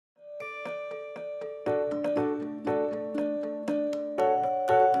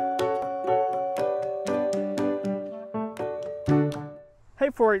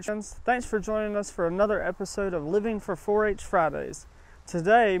4-H friends, thanks for joining us for another episode of Living for 4-H Fridays.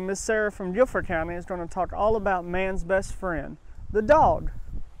 Today, Miss Sarah from Guilford County is going to talk all about man's best friend, the dog.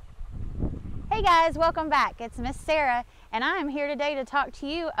 Hey guys, welcome back. It's Miss Sarah, and I am here today to talk to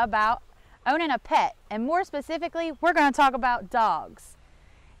you about owning a pet, and more specifically, we're going to talk about dogs.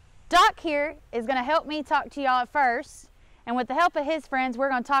 Doc here is going to help me talk to y'all at first, and with the help of his friends, we're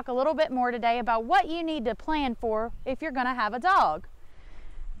going to talk a little bit more today about what you need to plan for if you're going to have a dog.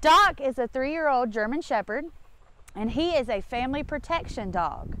 Doc is a 3-year-old German Shepherd, and he is a family protection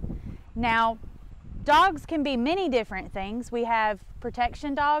dog. Now, dogs can be many different things. We have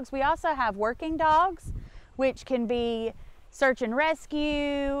protection dogs. We also have working dogs, which can be search and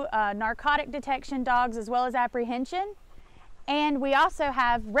rescue, narcotic detection dogs, as well as apprehension. And we also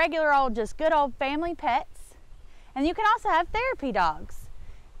have regular old, just good old family pets. And you can also have therapy dogs.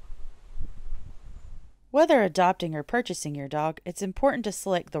 Whether adopting or purchasing your dog, it's important to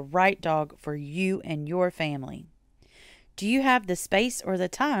select the right dog for you and your family. Do you have the space or the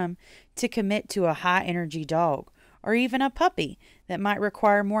time to commit to a high-energy dog, or even a puppy that might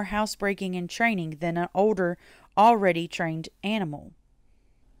require more housebreaking and training than an older, already trained animal?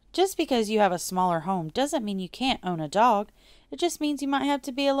 Just because you have a smaller home doesn't mean you can't own a dog. It just means you might have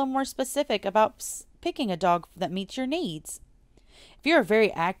to be a little more specific about picking a dog that meets your needs. If you're a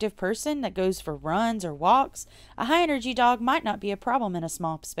very active person that goes for runs or walks, a high-energy dog might not be a problem in a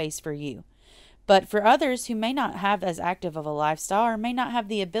small space for you. But for others who may not have as active of a lifestyle or may not have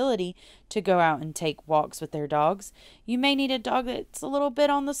the ability to go out and take walks with their dogs, you may need a dog that's a little bit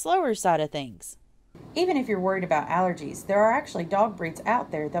on the slower side of things. Even if you're worried about allergies, there are actually dog breeds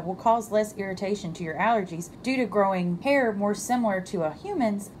out there that will cause less irritation to your allergies due to growing hair more similar to a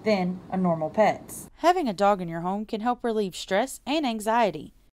human's than a normal pet's. Having a dog in your home can help relieve stress and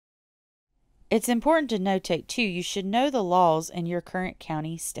anxiety. It's important to notate too, you should know the laws in your current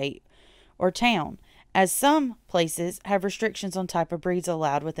county, state, or town, as some places have restrictions on type of breeds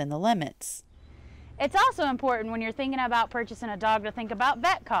allowed within the limits. It's also important when you're thinking about purchasing a dog to think about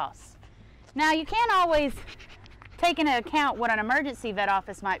vet costs. Now, you can't always take into account what an emergency vet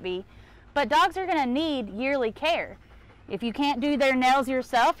office might be, but dogs are going to need yearly care. If you can't do their nails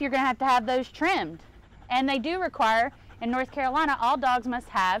yourself, you're going to have those trimmed. And they do require, in North Carolina, all dogs must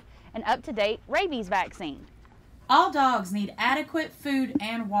have an up-to-date rabies vaccine. All dogs need adequate food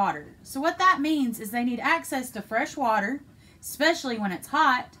and water. So what that means is they need access to fresh water, especially when it's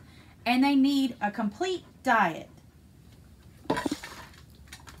hot, and they need a complete diet.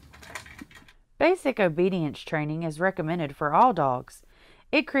 Basic obedience training is recommended for all dogs.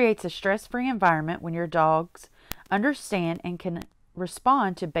 It creates a stress-free environment when your dogs understand and can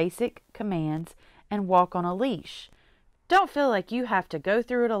respond to basic commands and walk on a leash. Don't feel like you have to go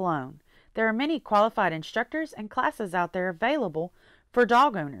through it alone. There are many qualified instructors and classes out there available for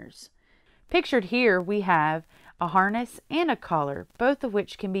dog owners. Pictured here we have a harness and a collar, both of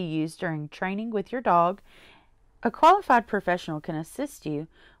which can be used during training with your dog. A qualified professional can assist you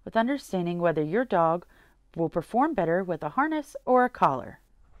with understanding whether your dog will perform better with a harness or a collar.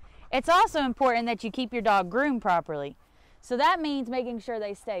 It's also important that you keep your dog groomed properly. So that means making sure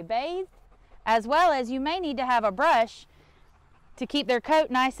they stay bathed, as well as you may need to have a brush to keep their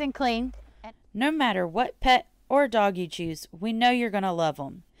coat nice and clean. No matter what pet or dog you choose, we know you're going to love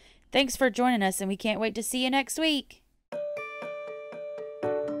them. Thanks for joining us, and we can't wait to see you next week.